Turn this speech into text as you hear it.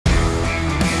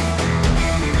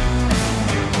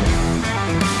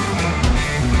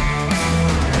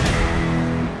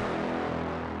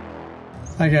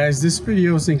Hi guys, this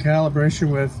video is in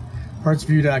collaboration with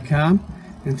PartsVu.com,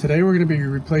 and today we're going to be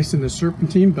replacing the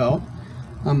Serpentine belt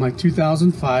on my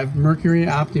 2005 Mercury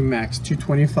OptiMax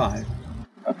 225.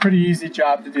 A pretty easy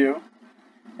job to do,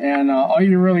 and all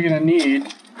you're really going to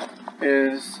need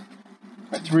is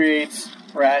a 3/8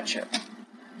 ratchet.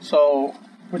 So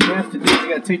what you have to do is you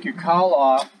got to take your cowl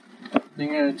off, you're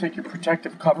going to take your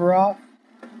protective cover off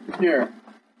here,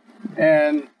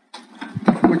 and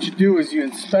what you do is you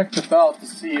inspect the belt to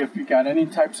see if you got any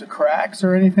types of cracks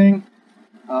or anything,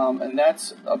 and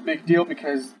that's a big deal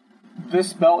because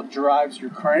this belt drives your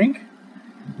crank,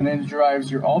 and then it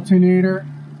drives your alternator,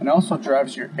 and also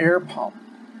drives your air pump.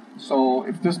 So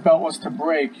if this belt was to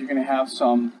break, you're going to have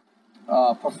some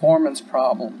performance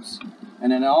problems.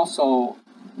 And then also,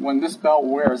 when this belt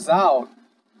wears out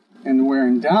and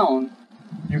wearing down,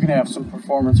 you can have some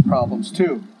performance problems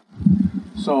too.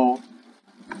 So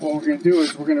what we're going to do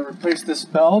is we're going to replace this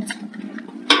belt,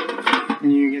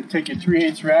 and you're going to take your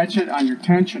 3/8 ratchet on your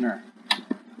tensioner.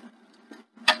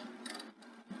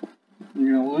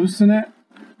 You're going to loosen it.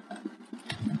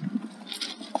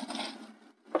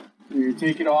 You're going to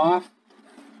take it off.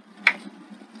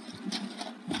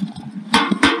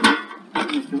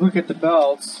 And if you look at the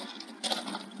belts,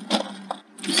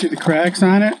 you see the cracks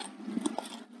on it?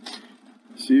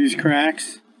 See these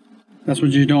cracks? That's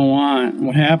what you don't want.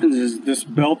 What happens is this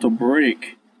belt will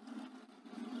break.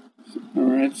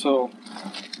 Alright, so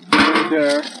right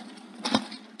there.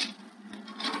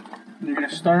 You're going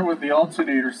to start with the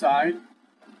alternator side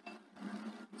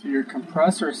to your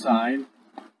compressor side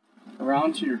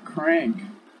around to your crank.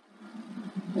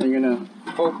 And you're going to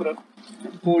open up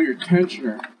and pull your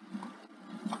tensioner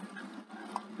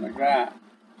like that.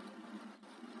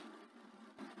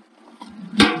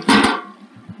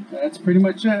 That's pretty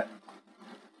much it.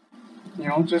 You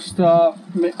know, just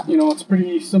it's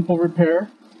pretty simple repair.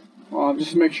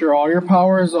 Just make sure all your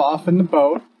power is off in the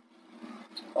boat,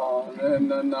 and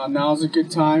then now's a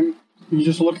good time. You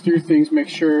just look through things, make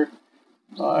sure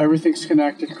everything's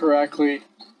connected correctly.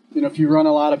 You know, if you run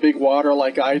a lot of big water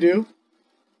like I do,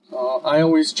 I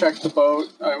always check the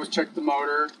boat. I always check the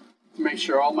motor to make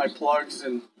sure all my plugs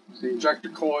and the injector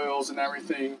coils and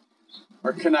everything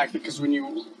are connected. Because when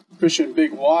you fish in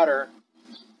big water,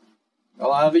 a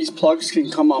lot of these plugs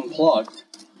can come unplugged.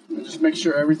 And just make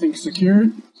sure everything's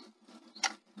secured.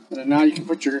 And then now you can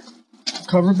put your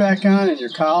cover back on and your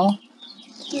cowl,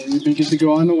 and you'll be good to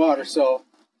go on the water. So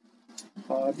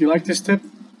if you like this tip,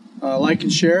 like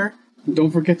and share. And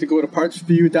don't forget to go to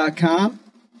PartsVu.com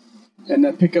and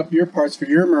then pick up your parts for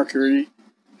your Mercury,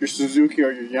 your Suzuki,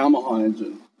 or your Yamaha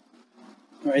engine.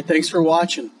 Alright, thanks for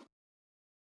watching.